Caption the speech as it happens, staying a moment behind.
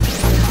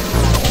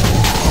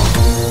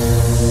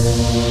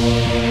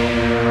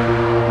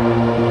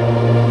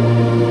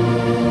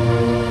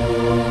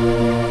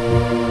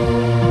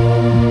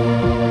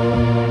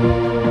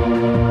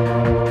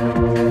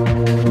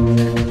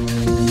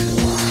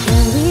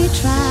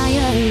try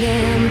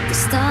again to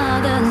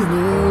start a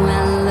new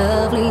and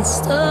lovely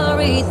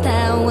story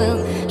that will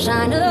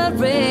shine a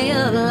ray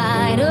of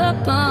light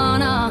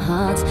upon our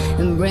hearts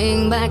and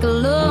bring back a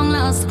long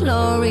lost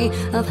glory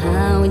of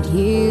how it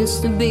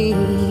used to be.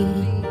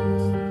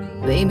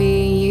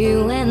 Baby,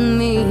 you and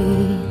me,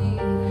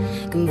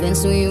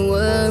 convinced we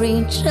were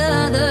each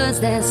other's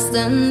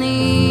destiny.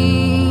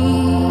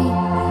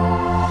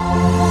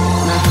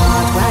 My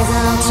heart cries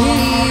out to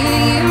you,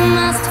 you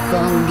must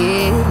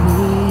forgive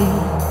me.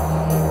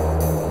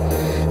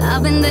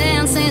 I've been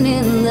dancing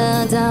in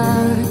the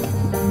dark,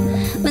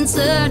 been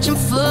searching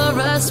for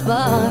a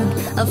spark,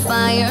 a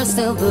fire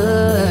still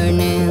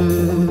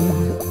burning.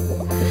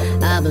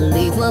 I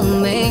believe we'll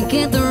make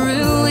it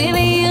through if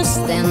you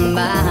stand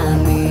by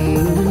me.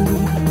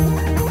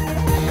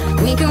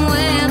 We can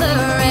weather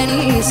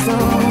any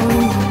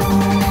storm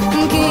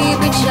and keep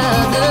each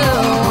other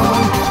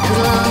warm as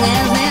long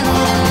as there's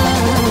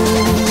love.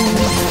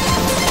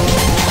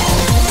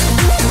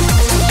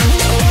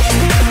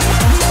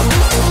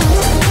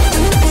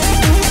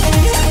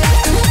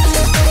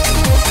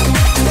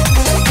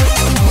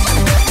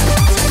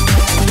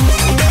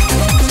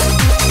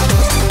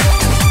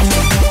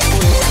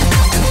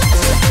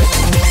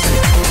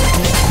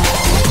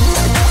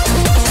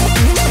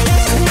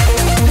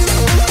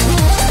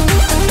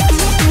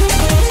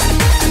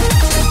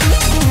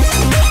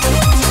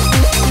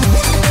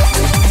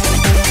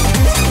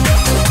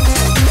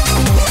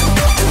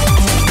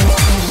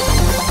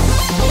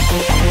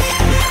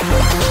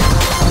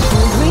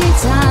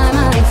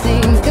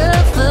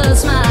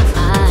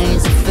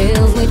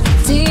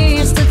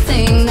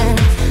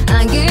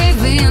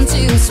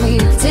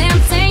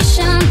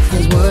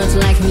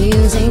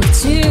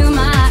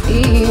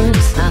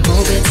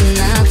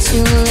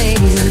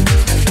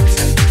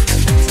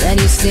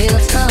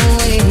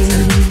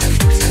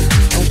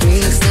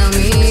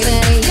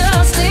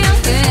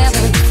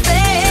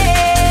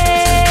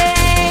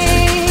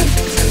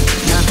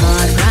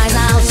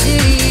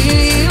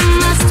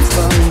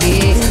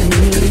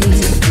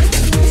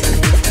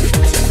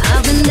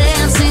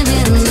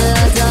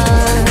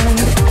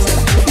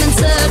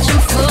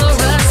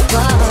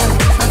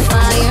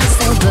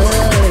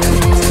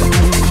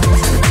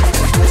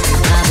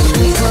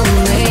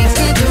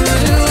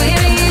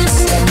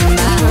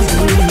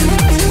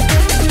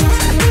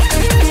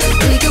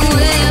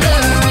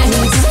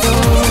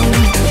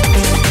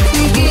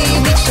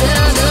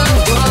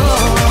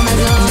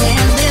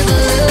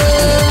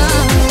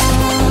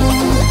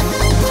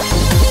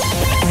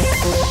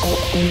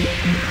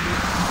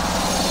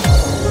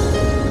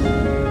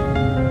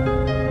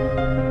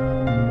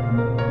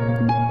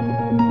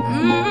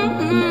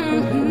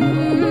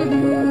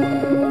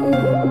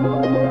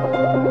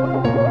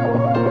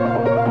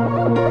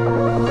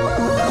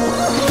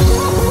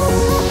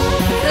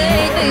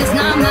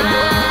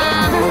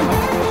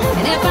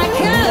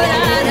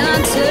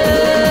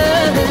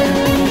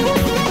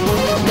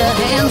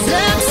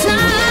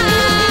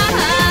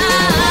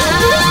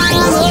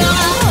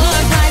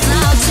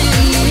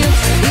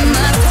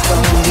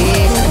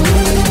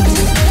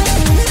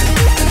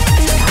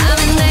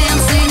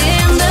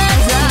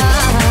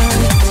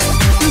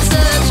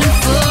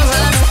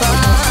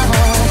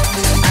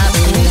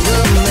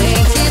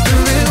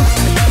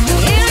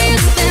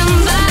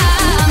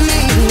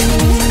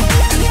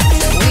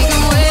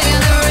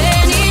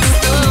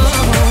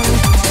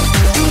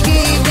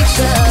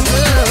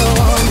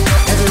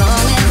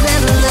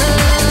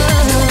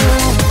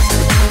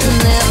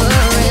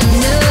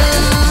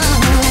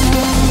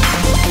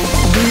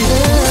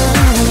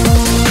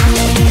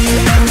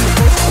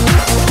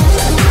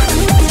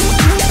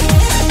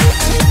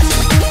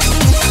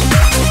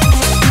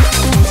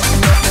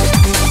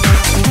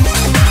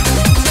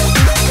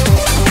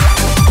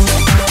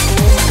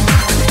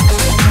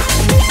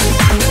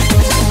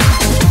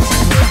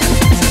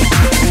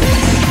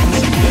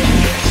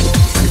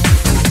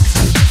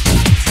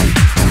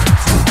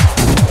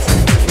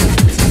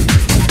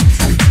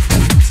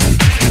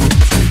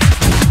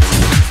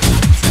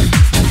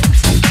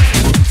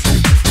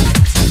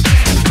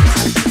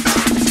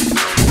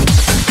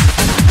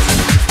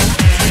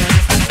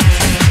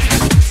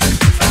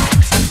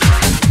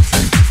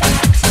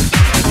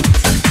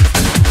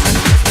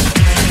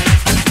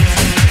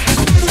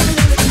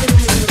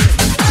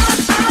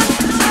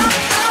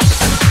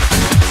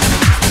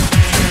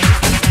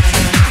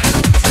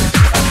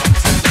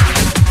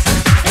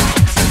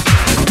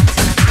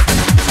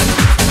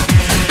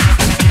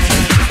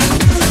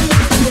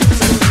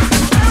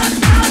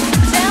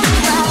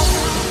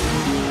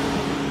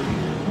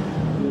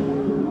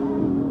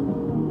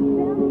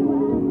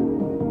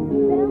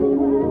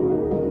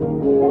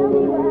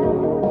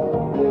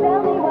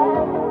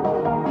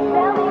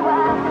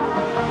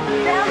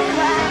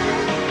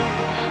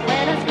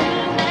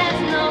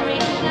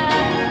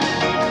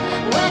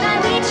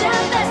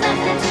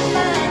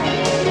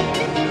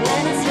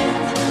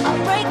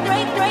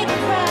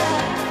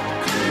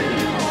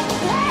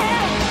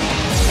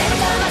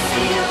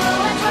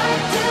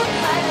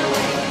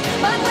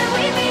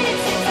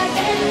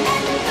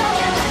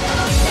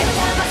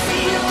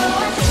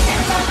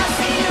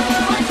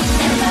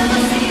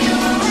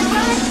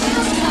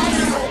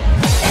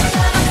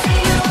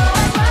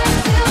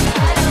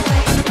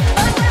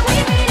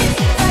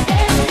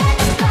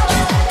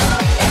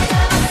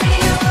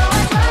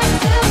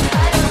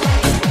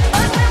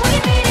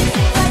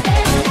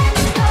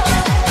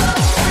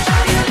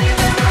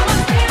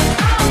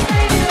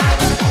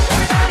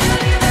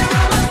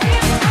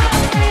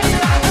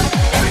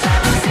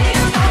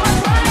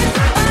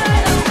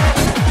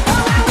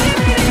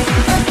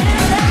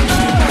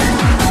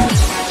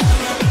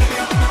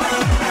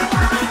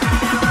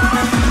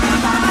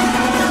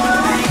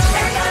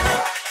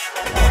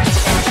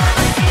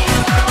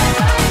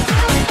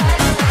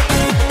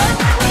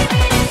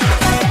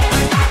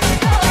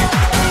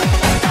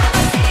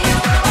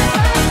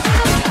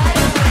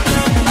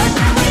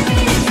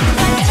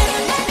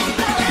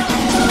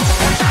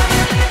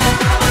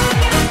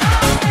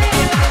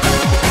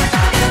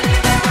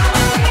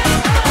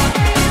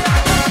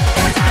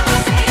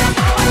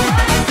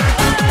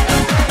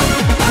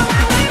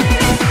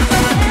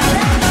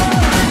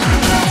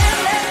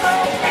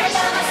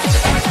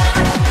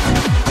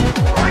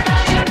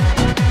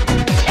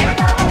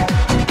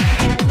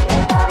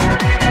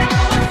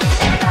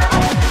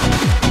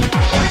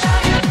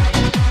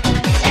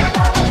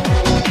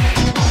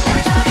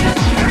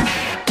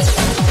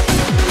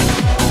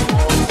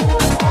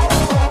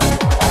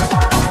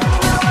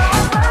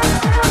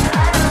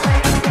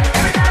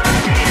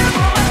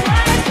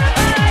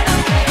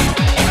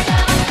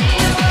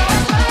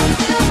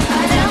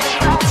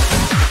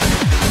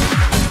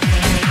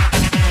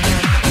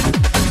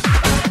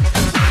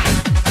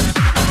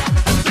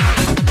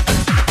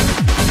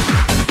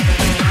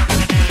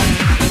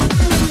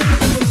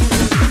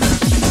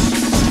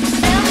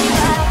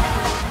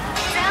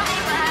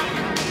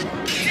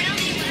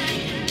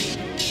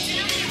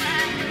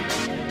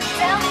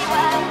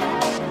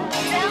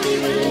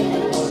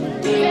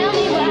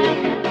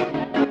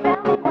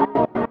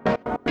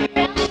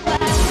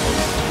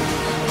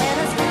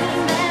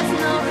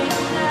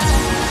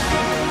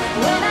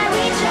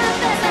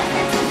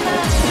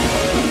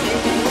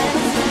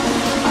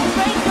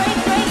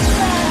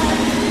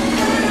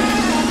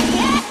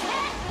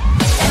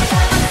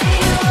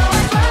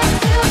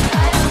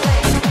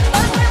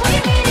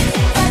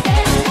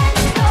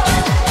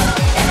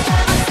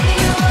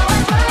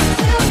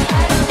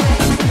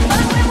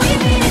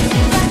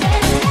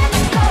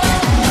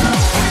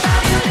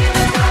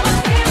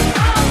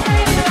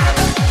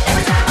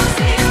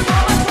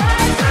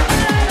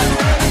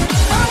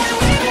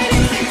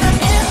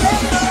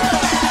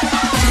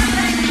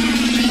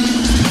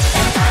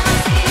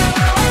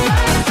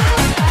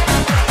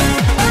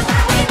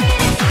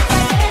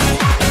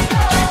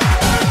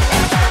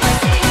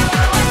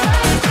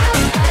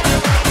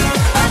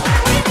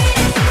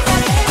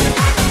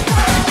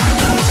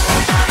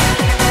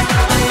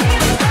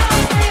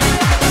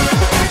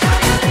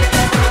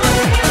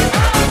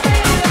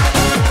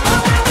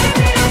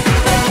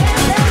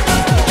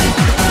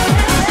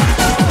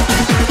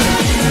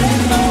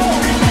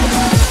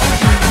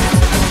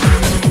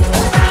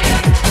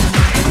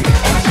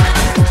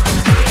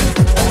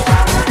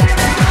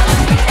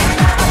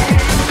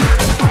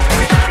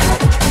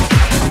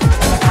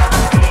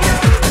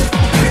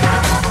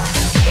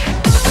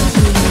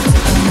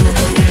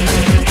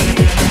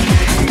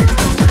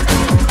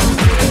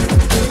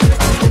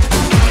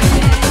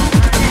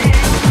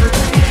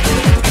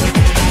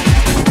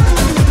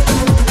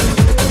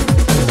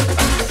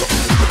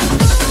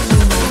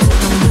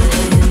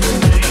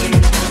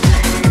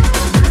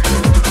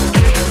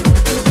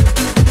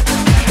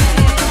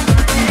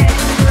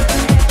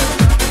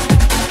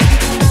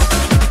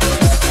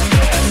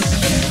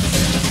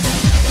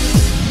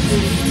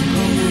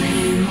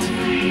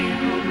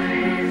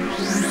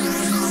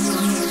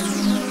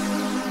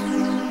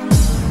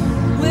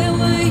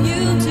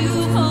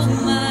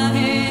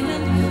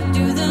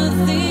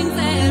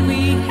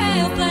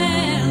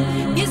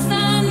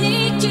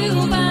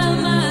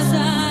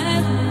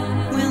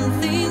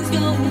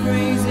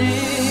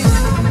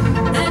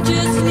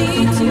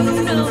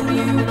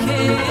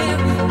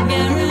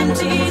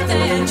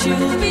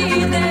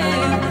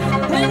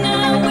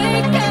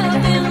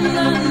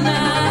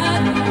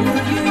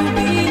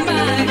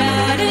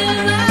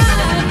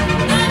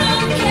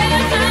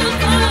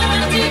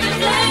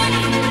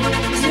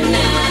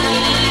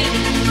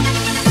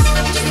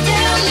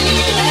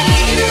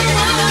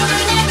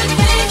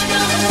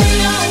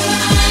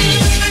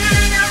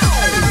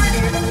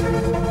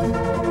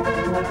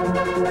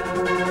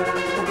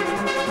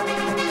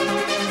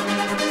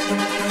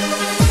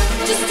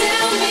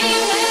 Tonight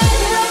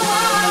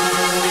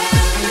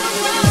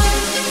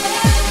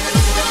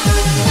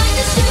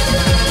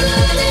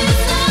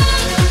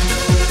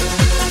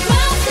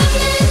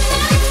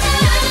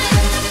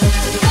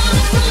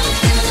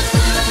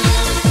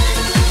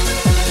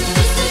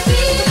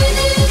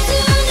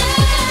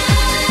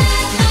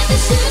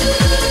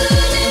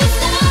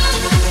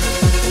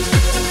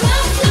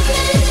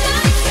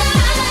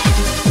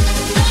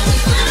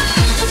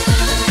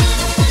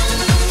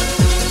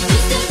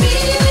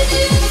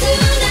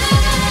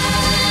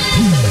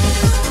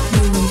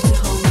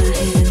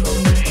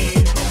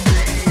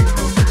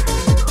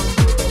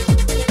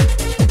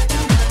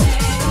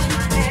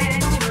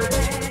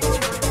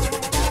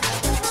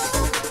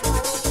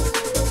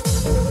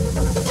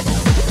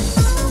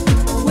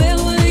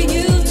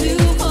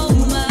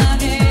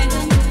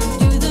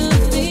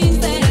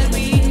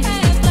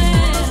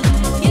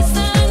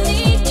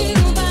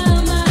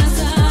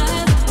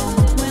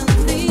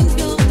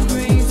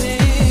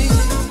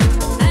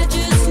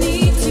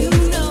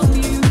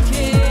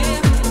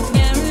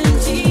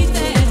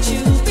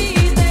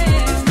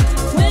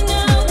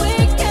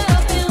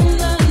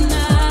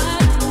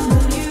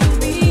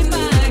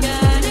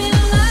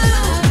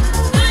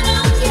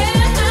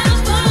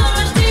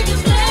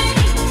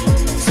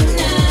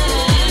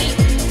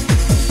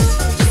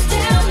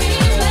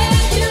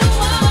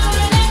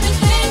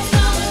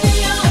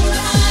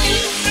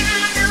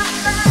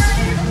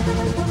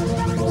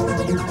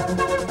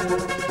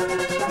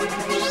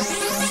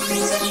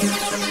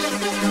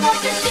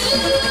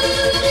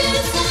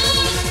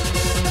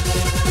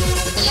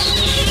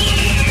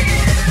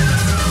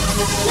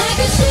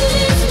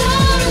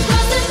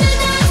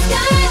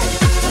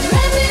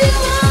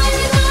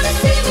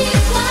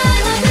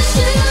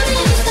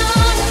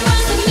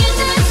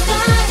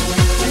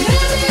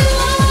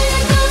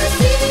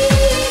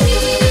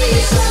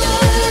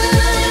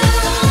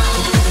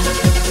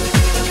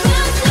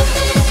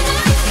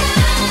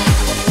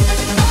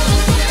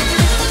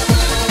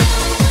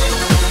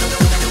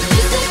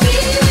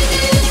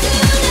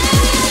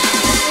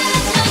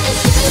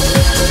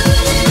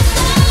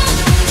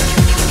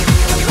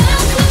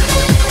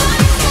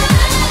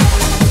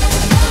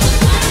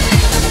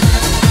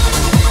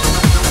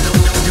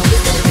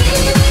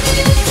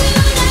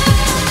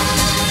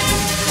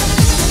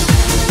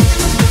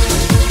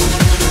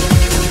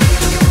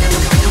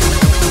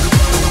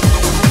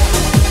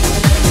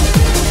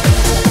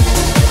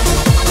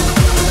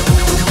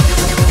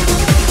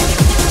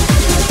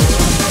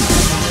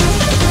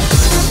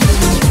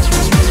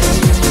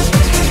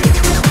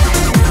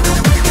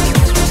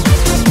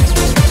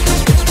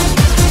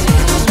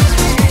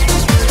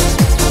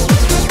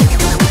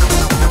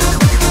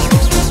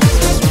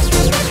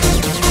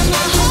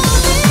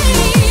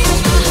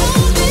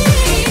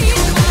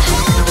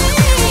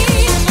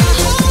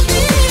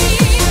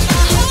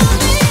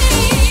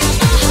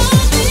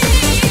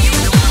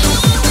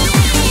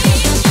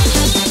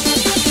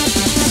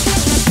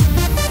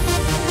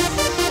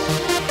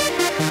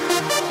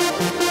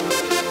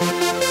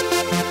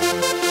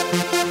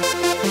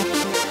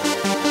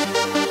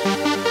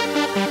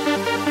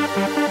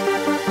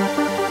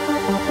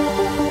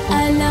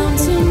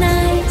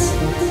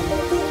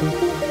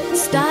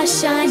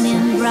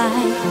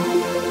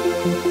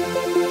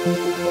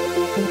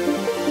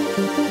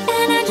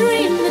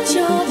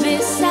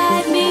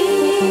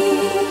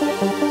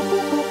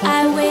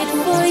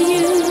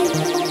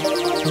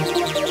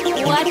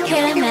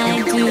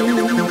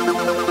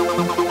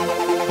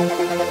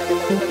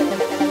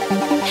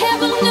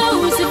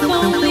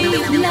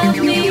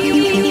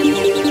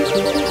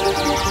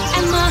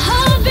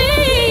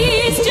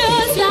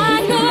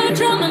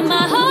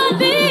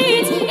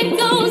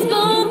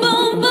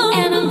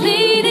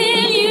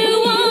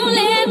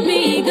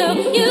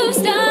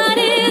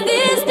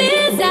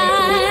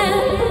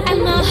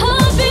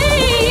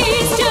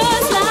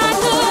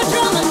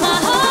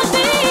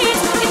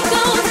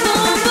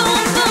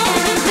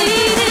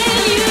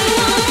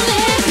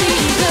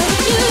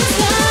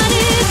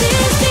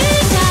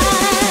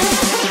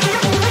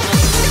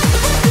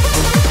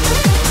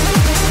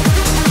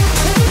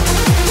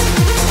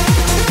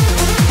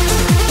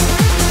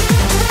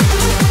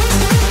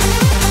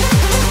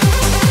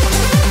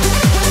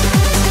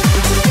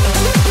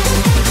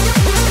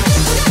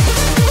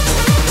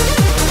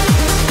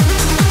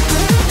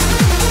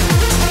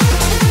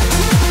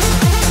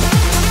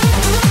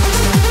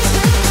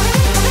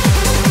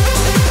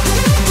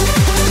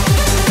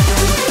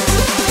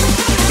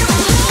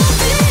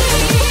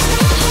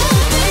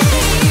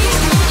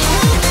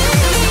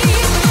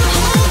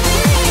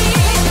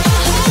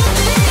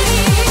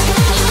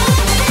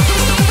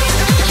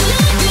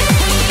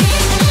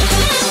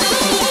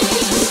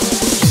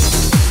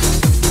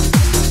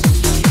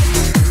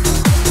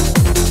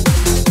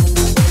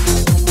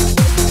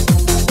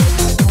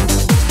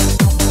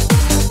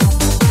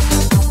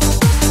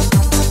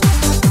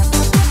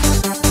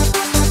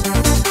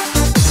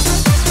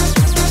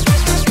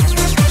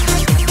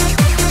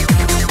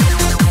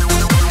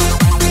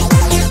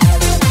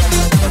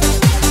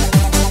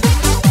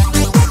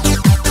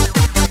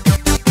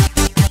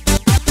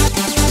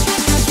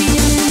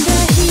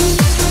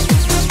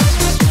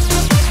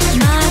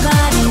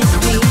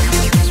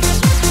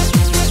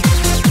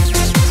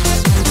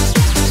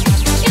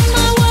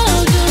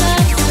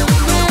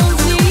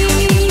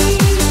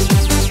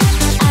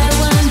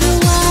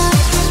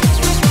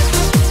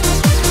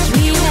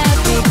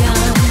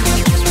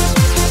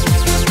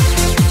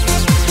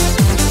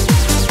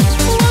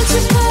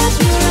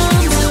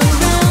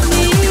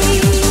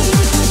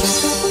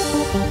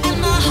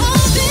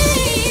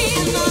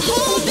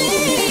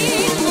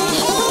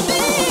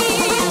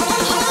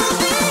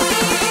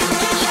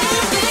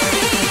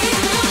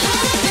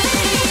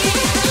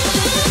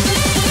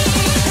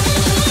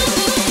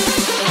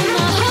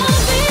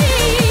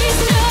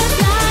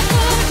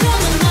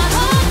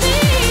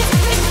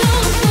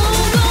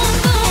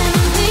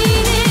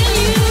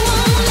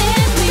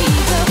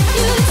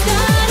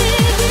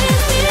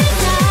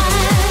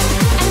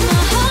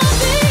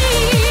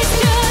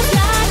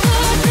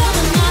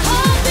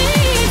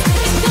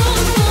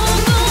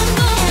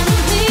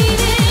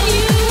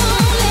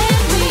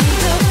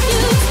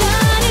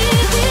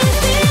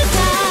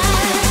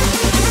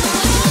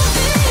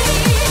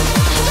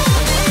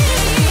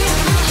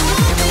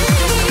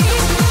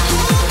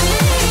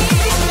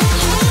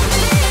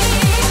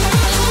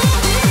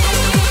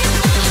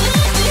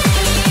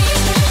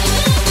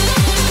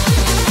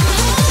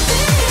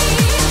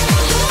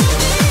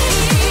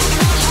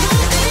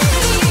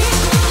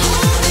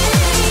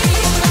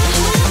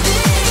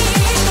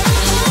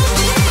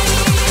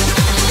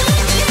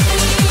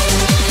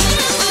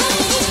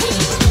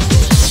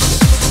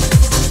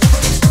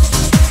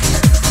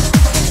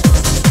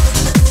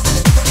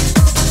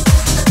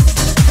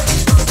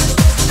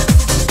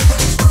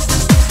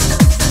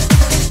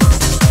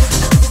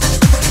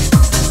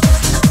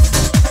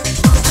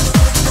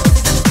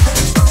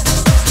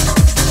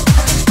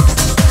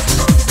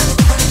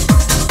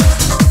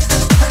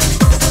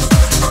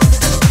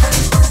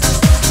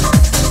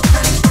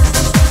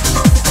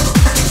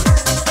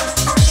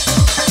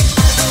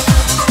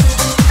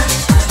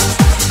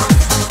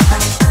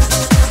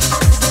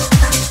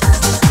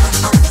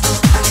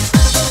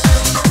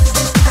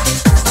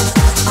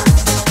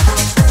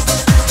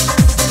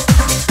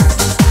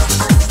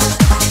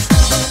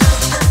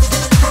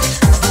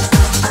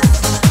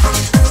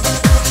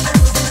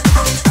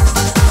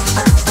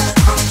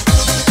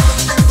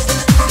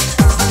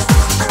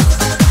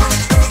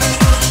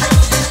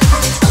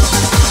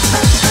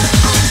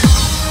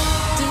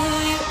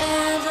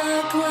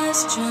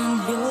question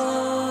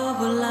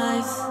your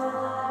life?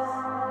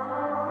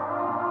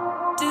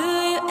 Do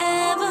you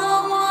ever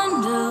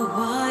wonder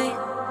why?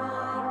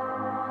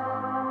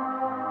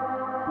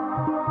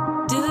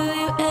 Do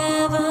you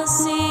ever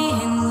see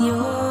in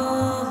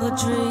your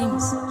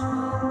dreams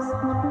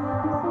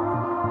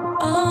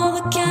all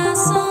the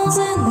castles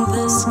in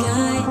the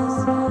sky?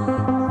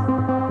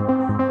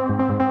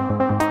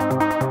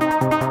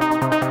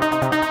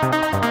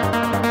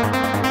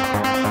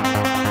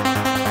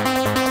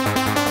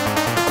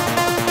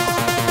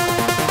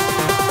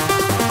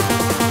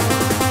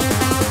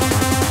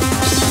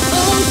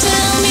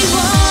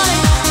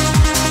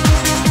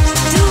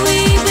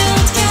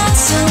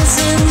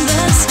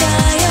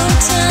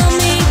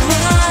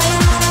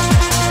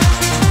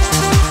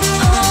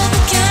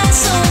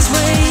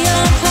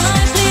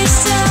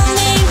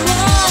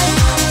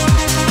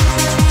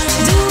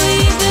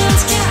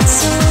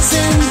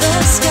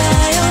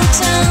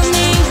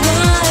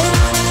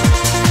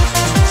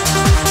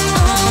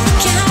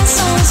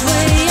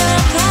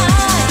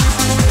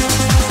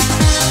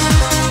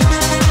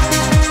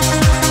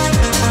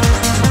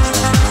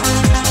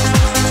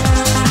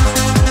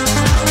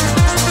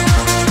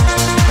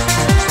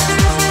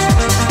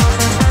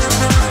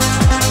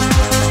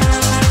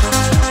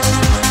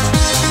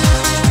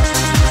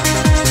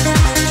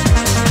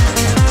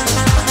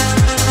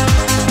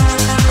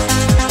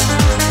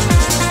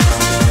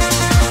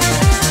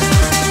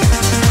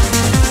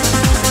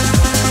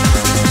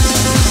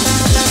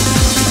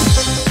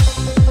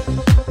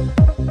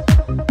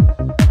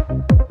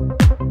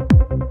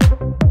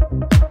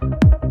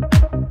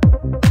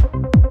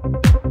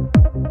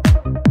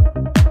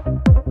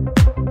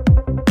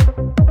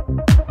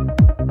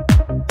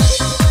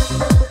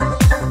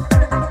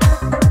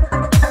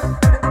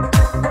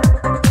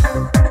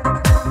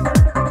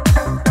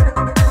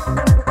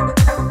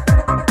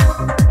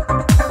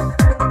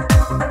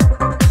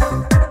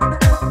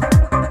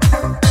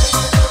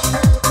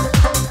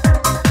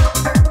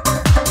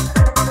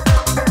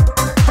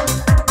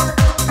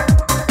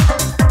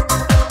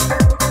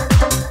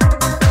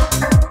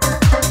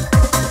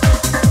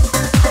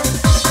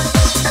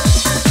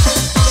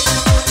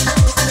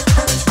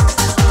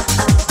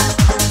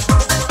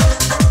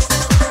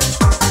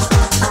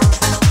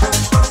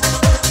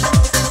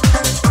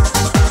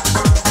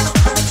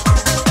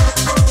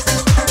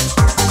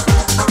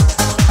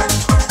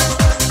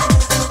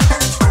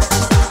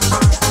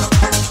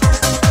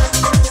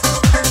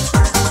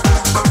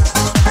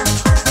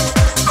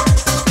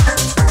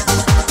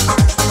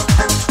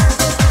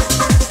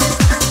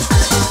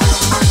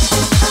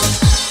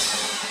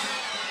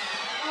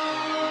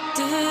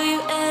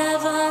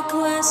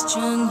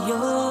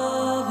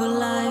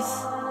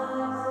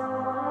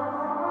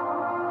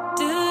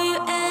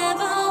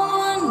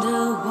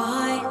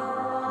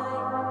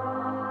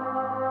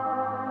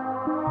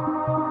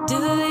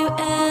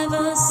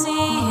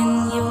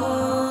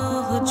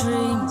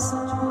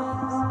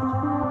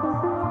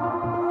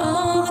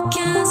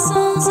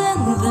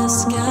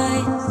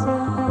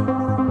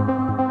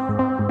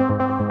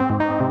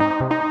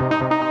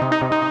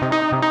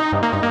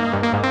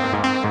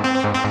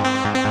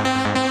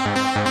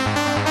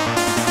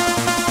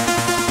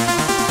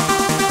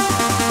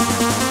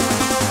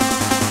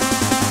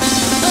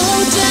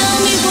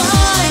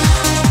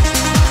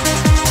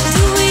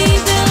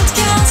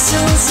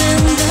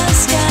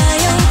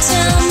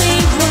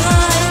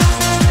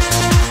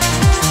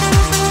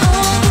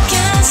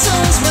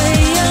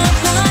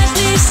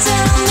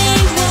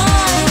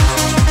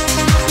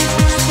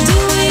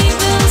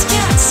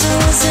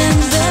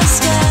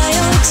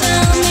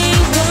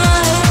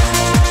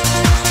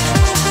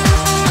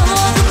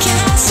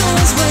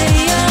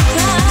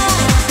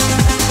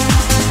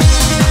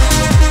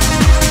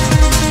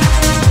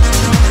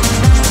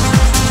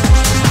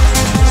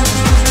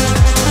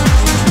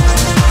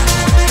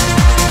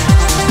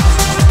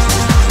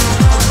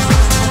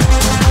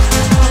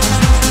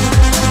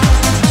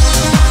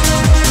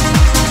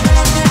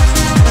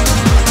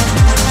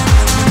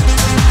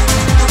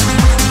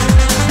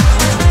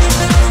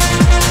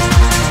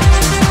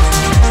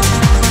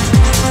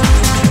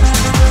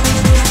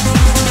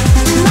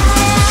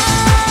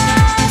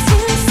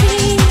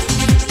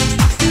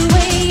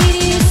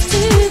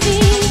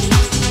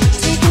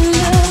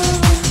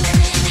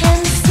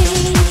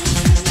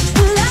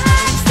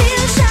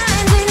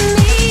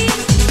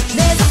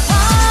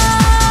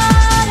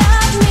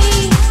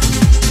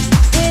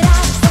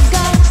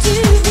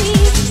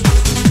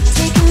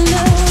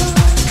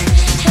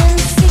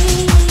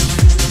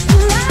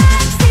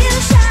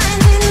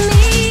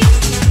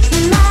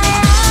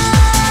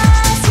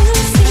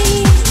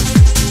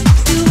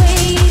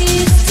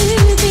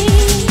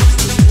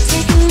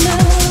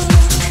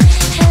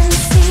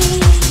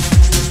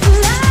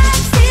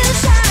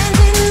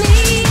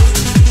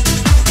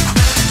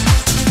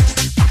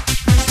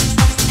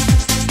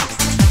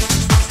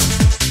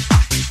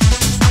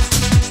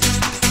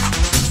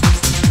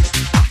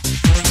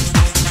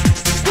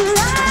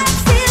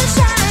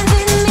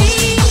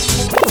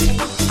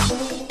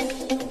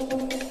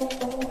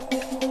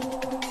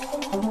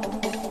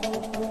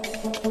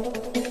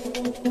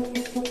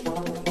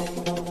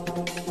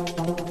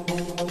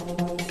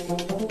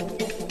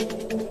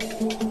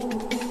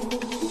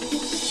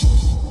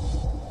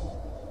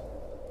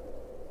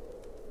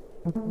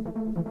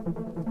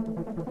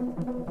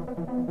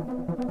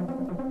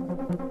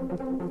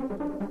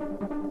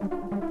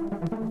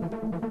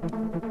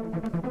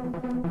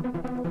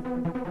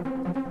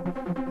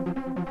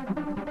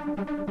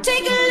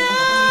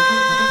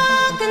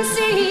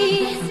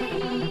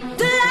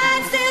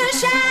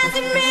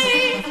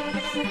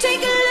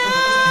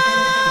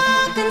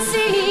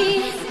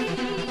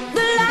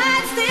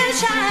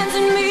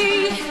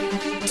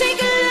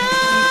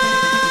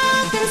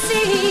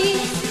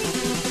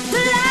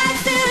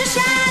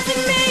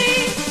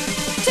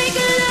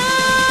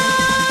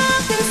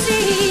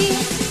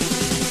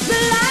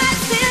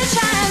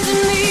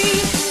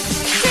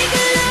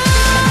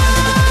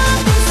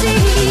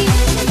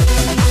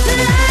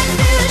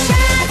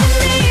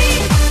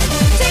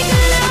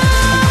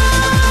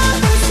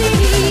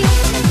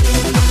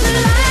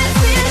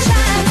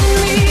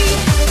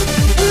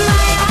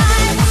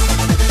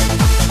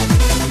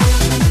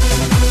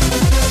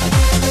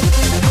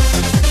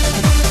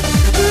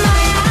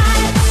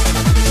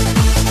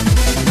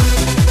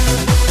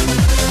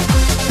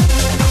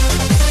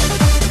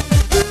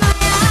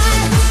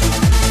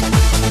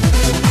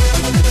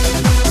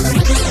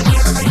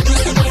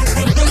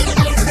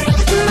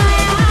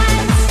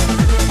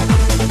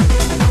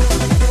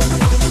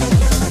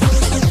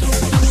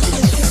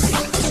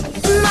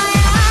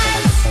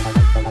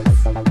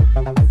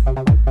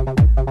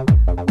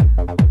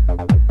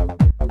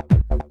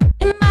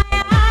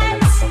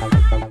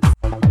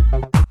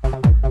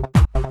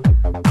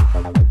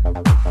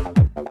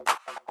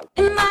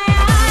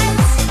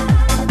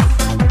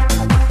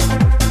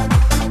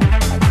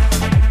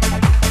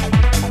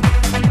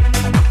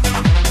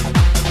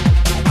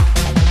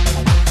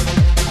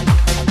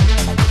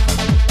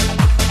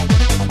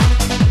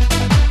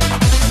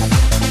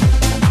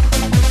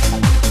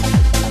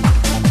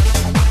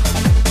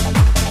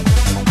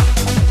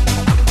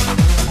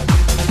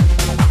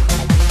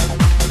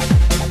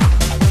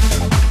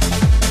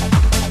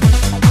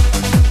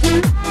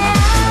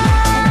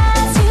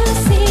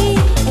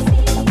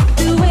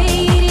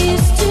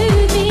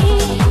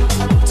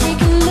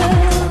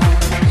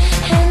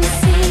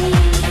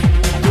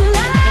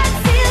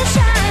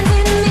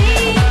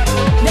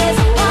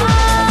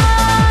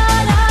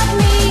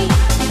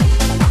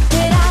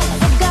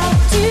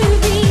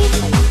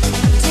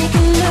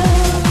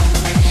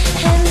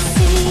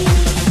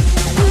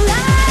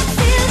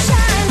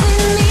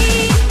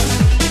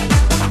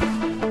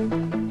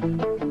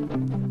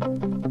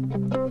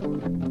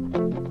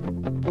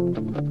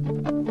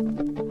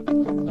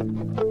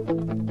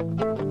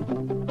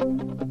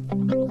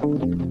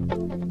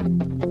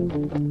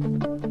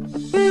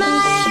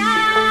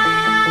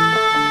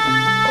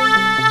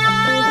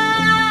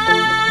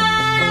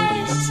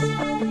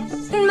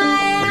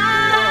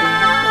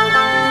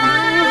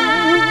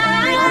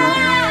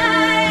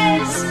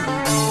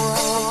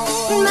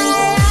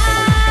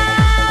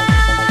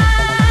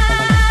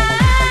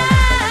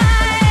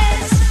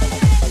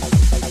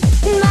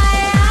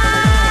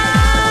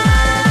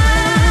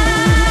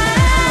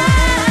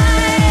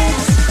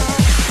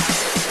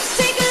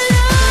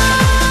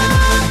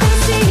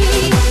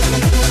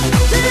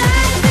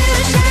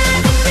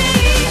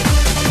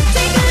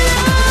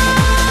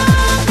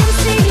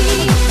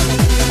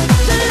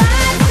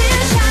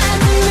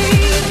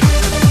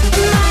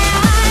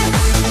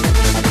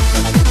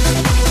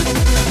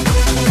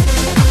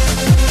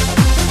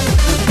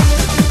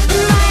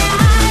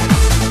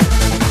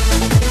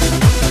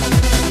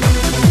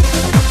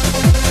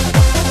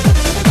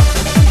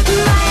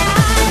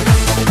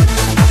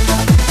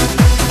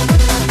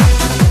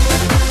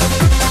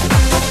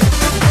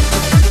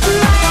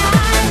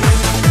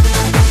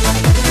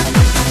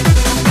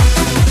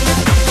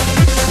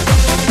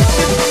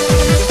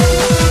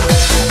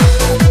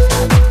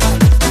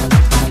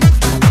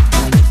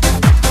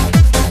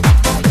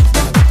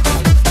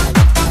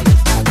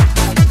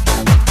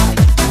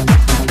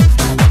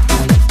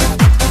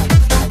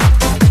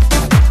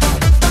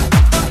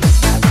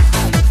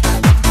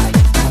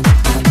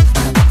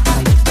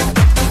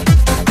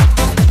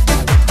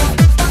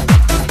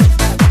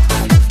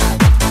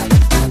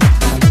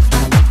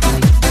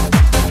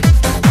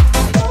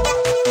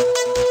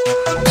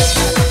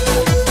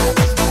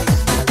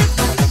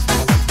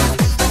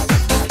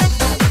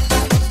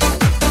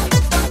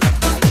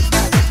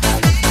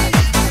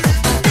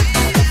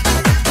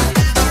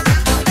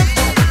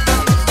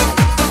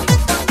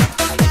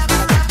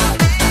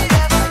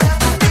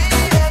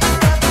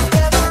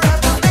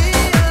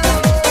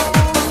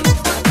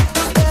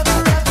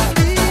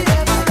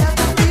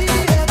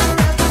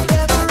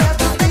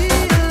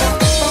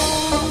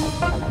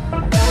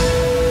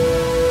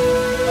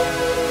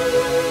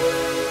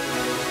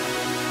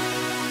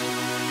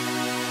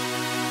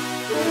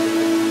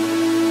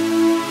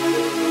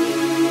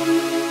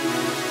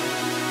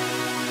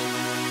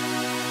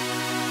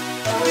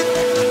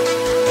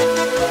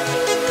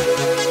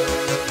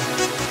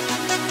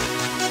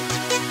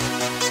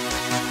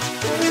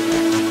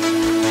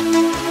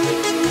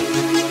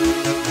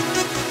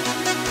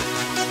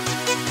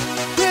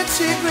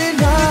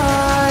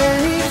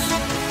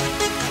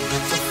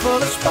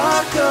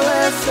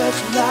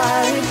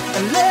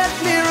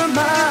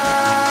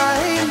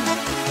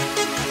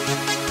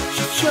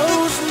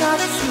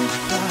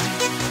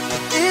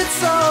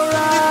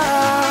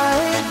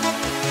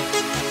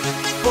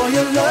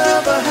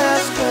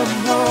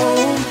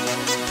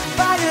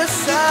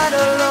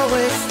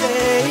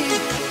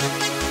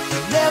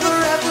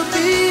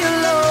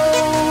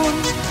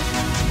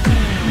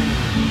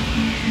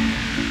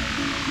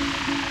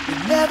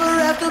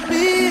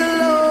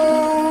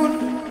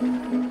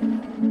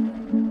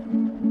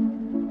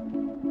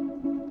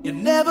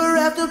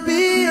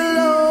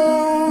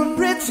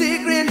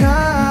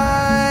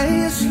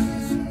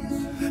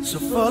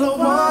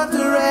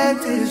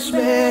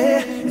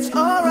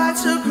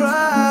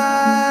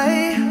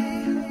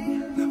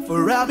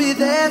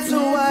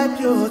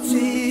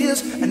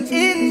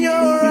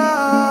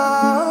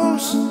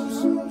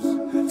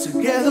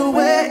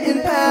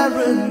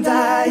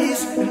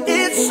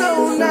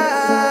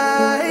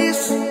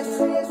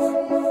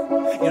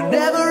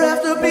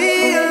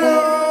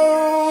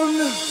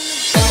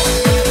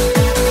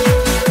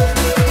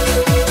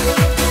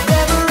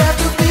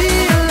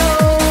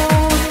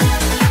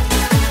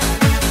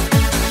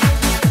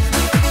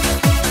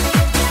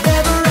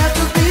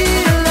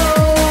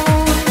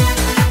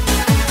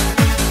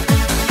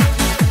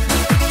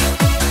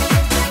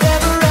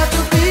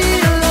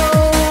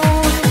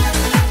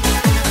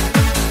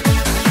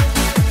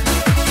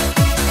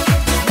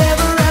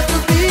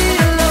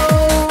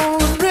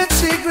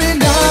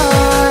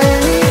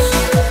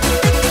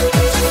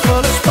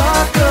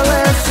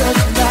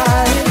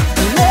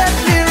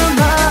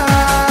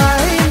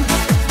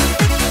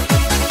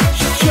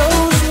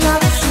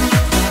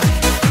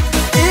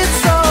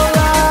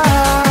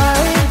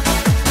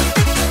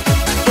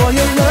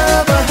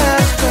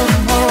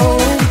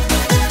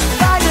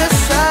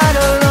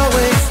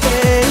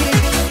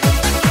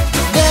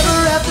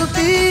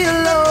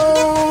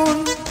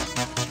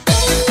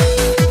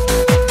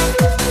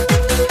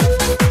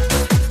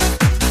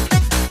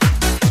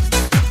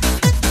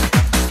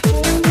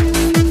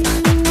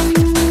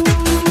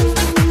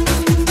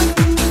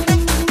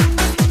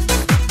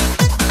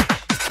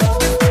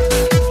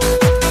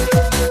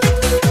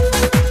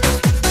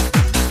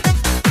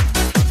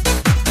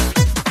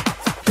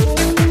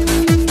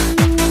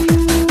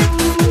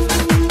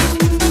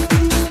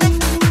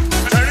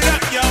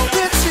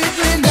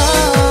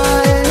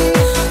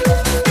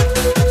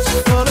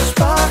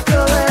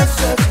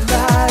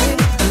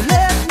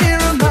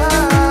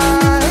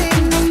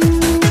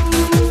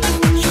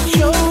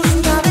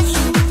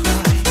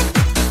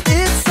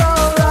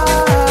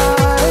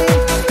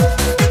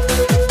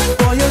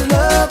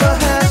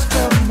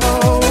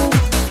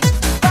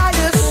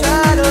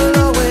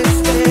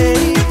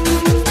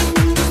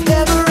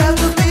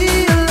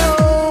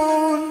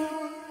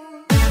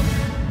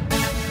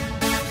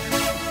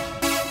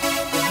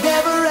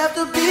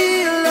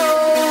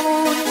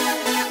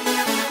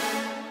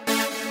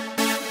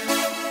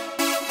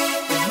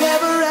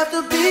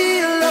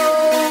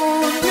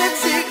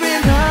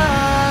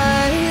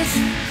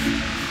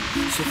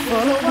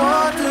 full of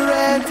wonder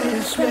and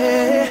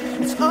despair.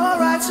 It's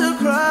alright to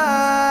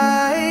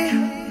cry,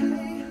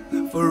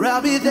 for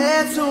I'll be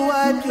there to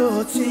wipe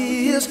your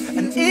tears,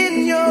 and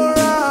in your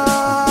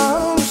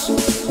arms,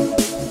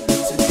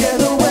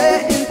 together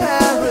we're in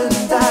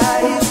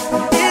paradise.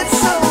 It's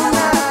so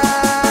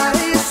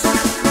nice,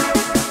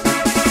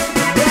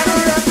 never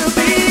have to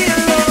be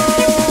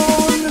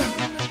alone.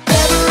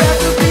 Never have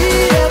to be,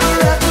 ever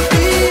have to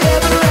be,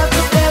 ever have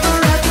to, ever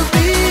have to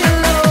be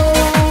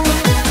alone.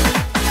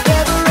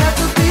 Never have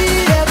to be,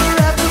 ever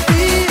have to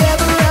be,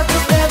 ever have to,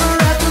 ever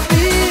have to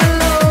be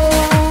alone.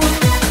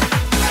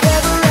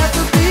 Never have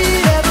to be,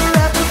 ever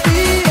have to be,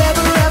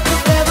 ever have to,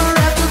 ever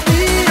have to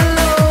be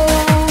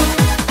alone.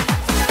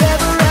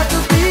 Never have to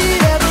be,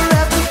 ever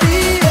have to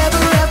be,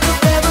 ever have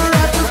to, ever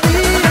have to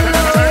be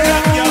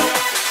alone.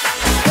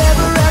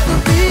 Never have to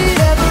be,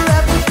 ever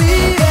have to be,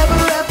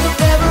 ever have to,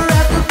 ever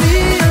have to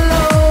be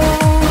alone.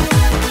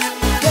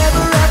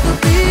 Never have to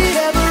be,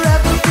 ever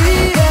have to be,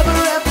 ever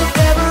have to,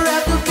 ever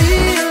have to be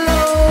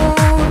alone.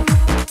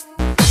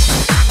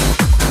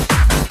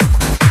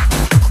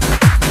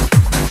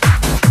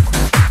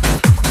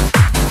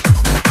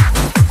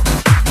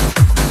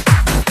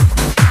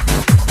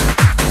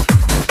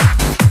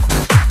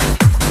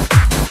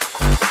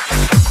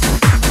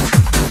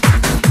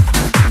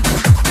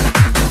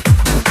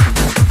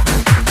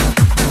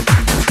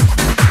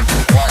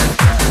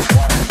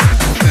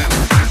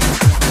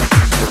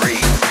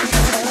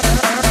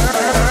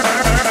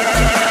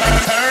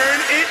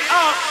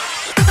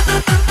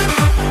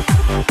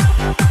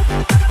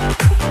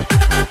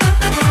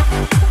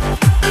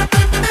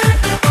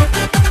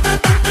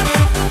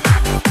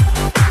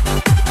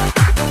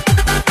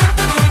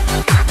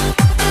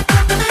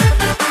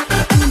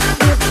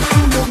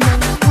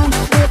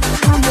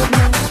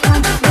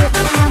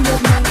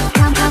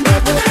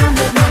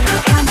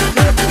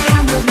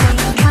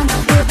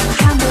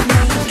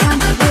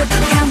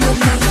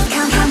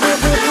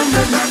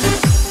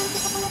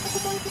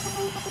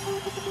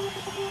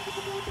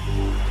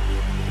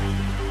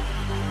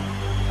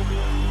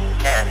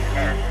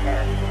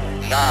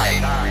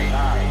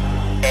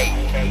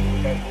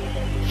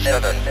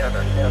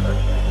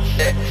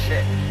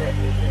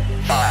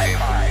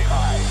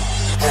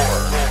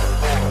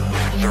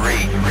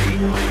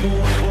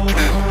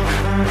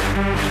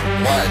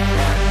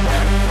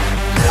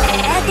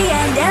 At the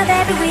end of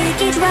every week,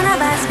 each one of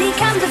us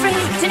becomes a freak.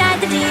 Tonight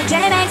the DJ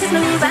makes us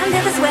move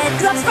until the sweat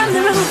drops from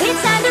the roof.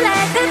 It's time to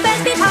let the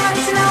bass beat hard,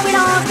 so now we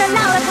don't stand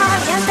out apart.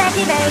 Just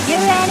activate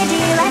your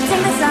energy, let's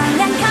sing the song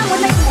and come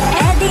with me.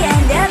 At the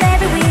end of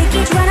every week,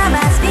 each one of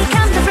us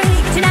becomes a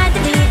freak. Tonight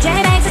the DJ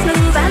makes us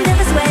move until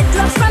the sweat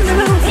drops from the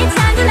roof. It's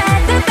time to let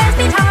the bass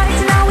beat hard,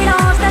 so now we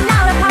don't stand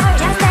out apart.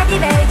 Just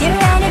activate your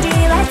energy,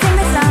 let's sing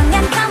the song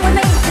and come with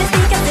me. The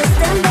speaker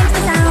system makes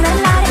the sound and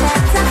light it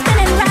up, I'm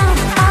spinning round.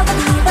 All the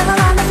people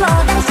on the floor,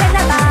 they shake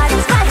their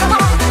bodies, fight for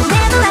more.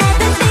 Never let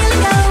the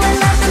feeling go and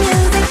let the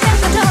music take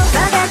control.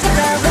 Forget your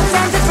problems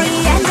and be free,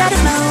 enjoy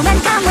this moment,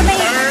 come with me.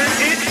 Turn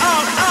it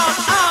up, up,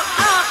 up,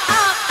 up,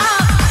 up,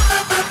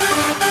 up.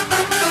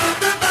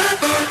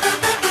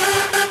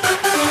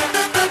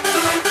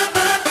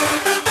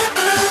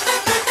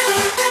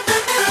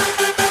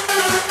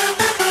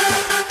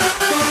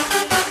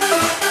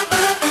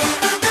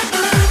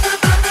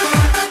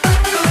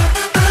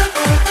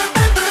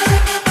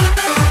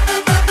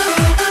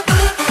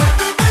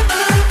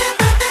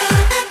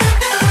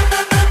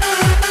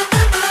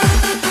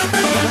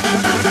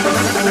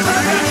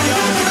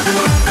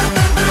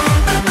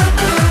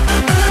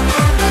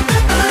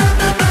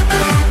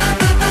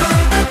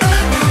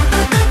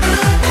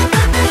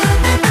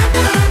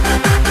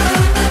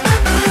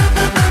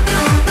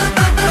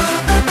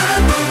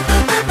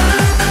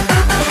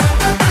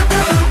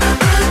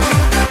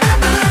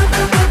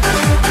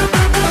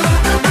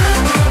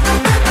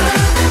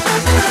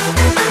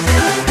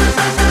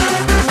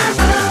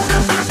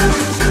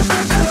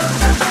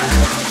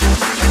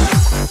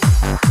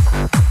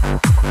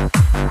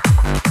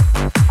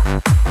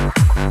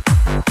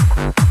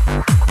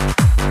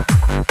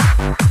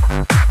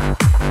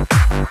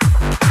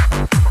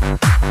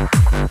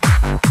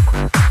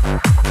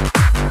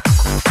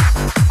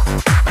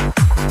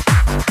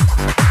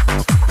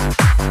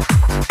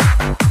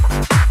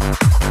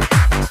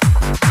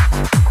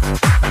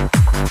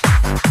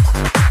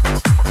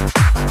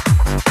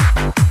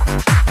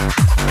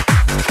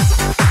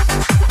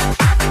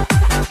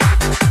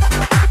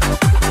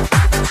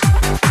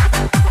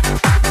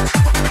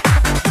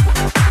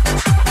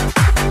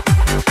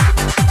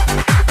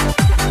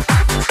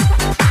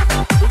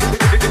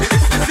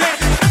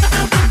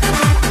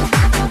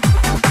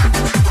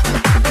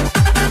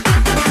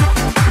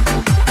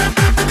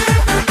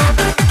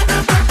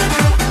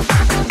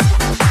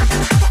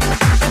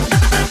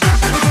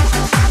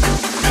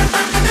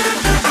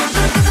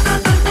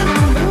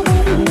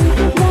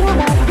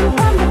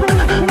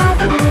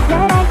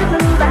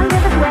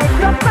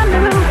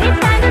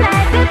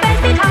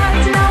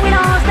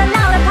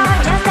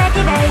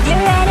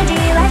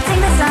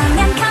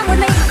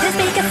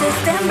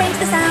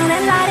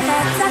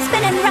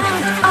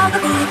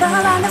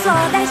 on the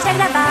floor, they shake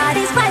their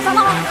bodies, fight for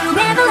more.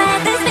 Never let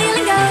this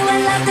feeling go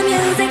and let the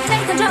music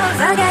take control.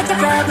 Forget your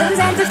problems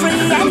and feel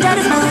free, enjoy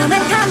this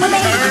moment, come with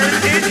me.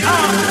 Turn it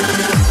on.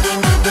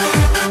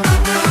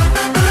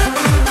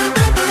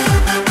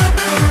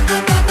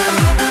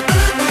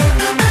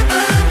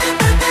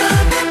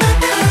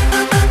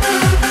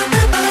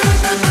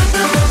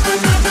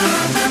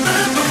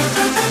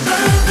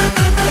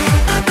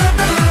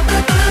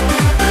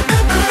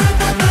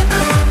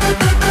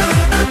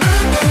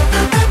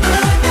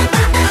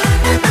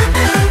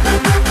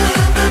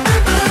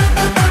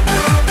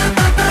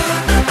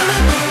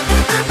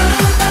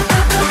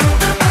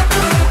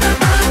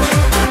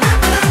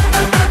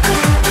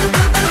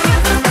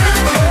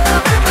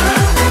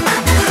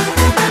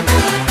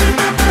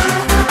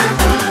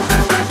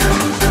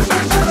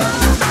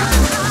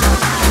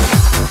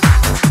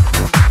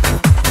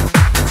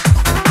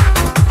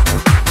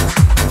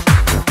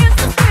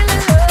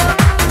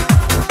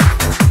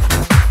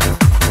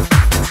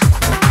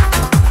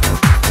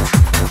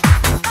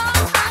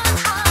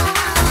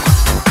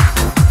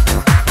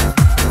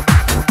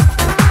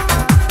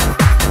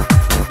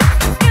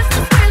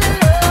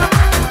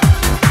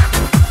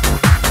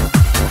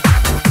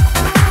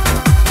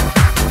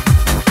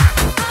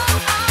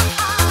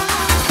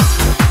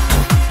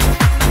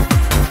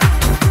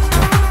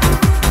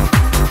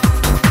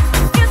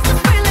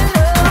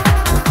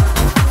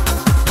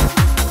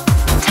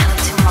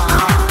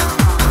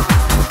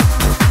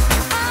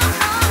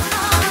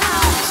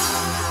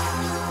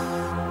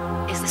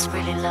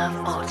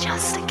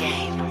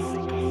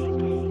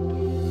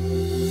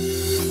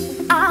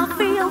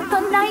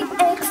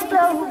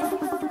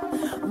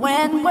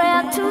 When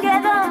we're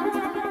together,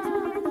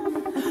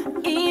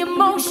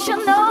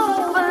 emotion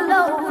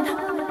overload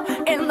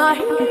in the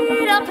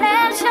heat of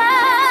pleasure.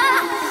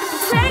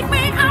 Take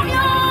me, I'm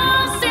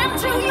yours,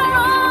 into your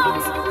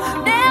arms,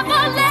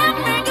 never let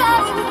me go.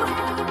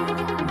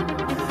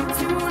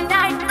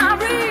 Tonight I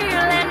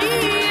really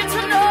need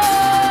to know.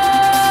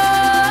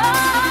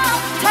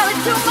 Tell it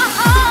to my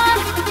heart.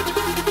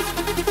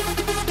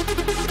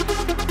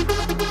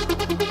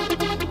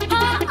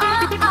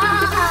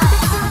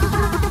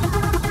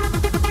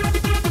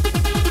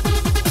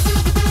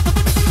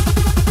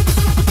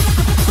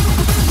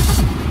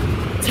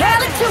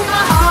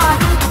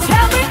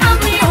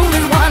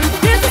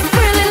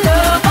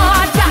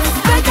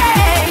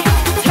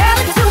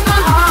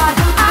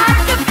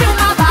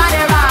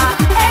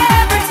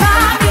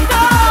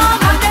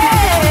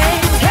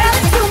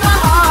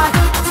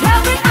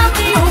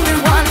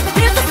 One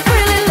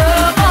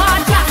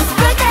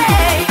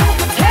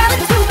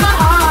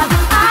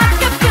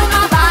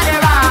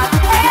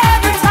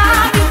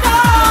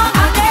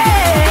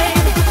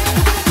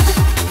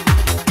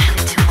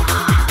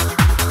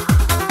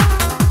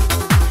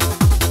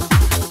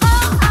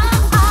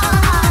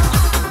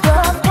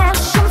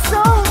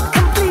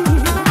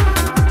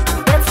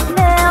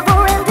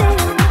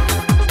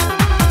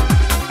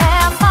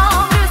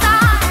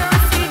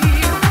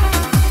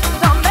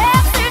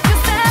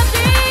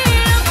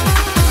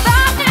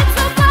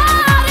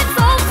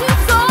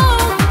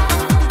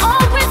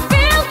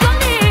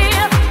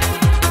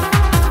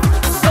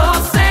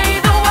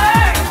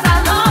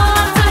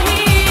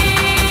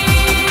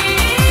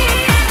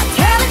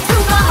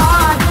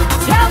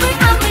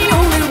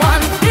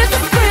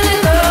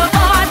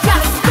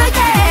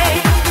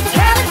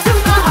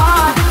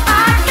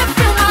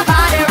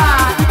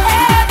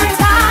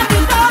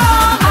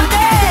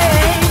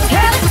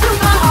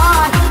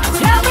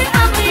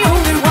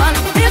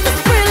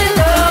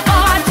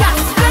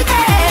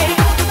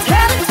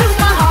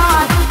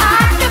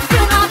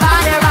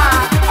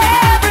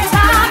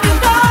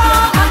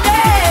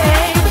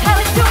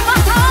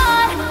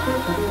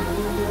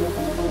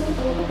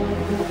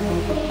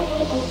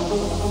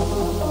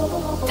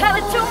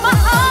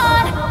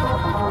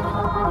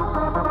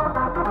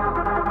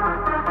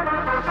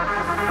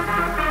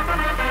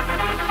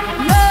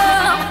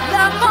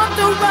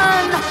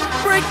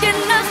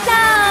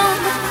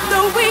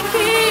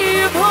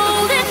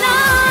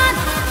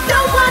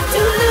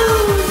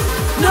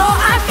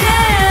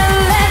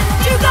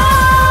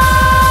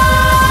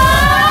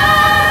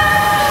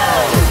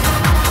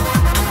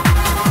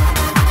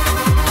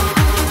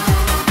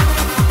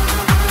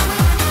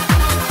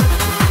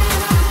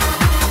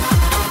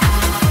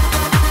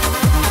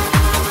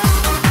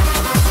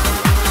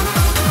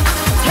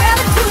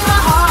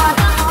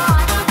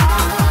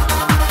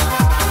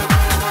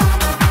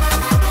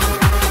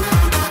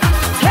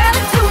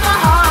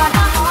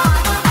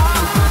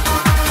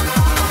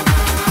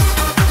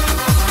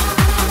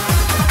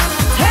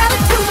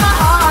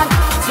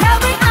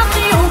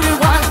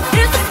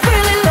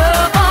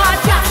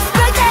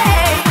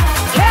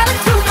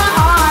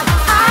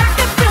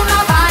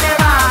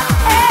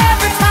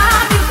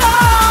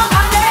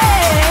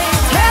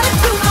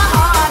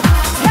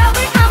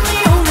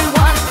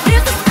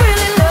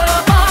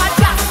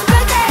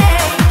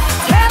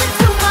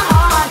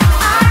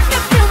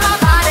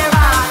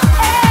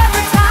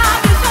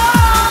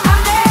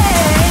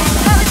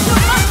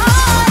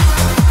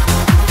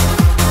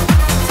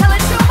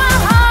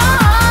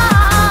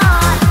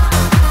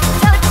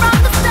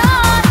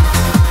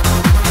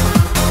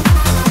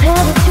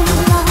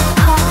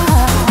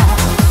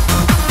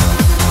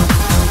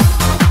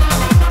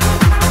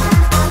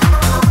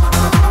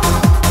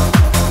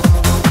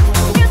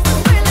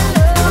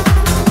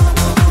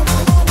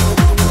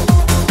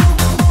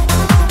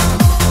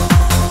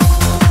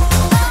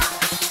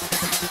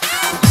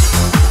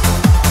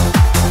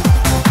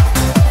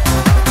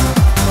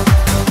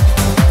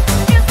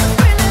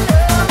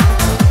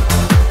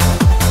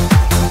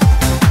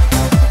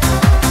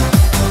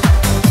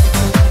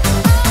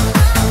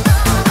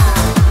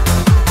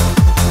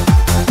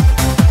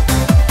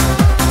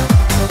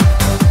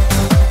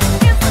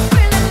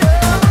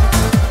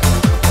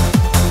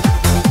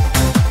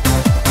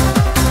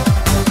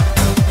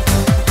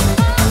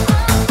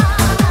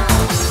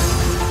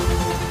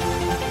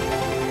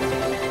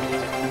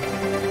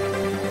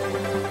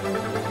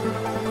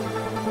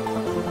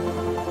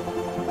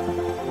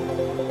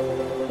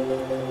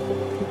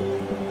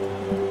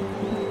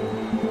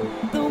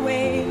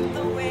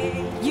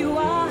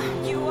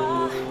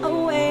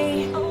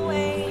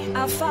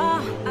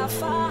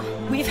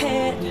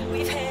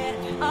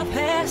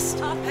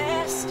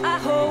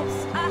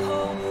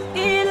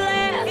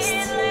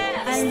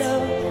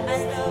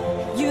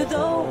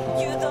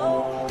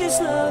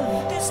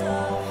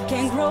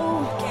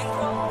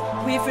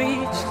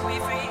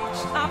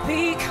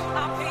peak,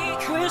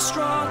 we're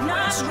strong,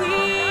 not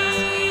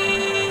weak.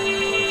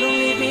 Don't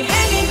leave me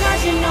hanging,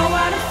 cause you know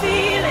what I'm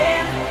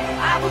feeling.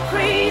 I go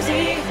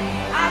crazy,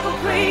 I go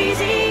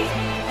crazy.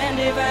 And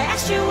if I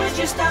asked you, would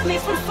you stop me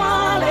from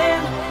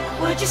falling?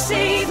 Would you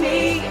save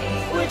me?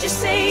 Would you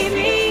save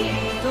me?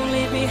 Don't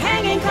leave me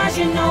hanging, cause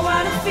you know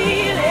what I'm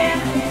feeling.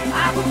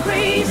 I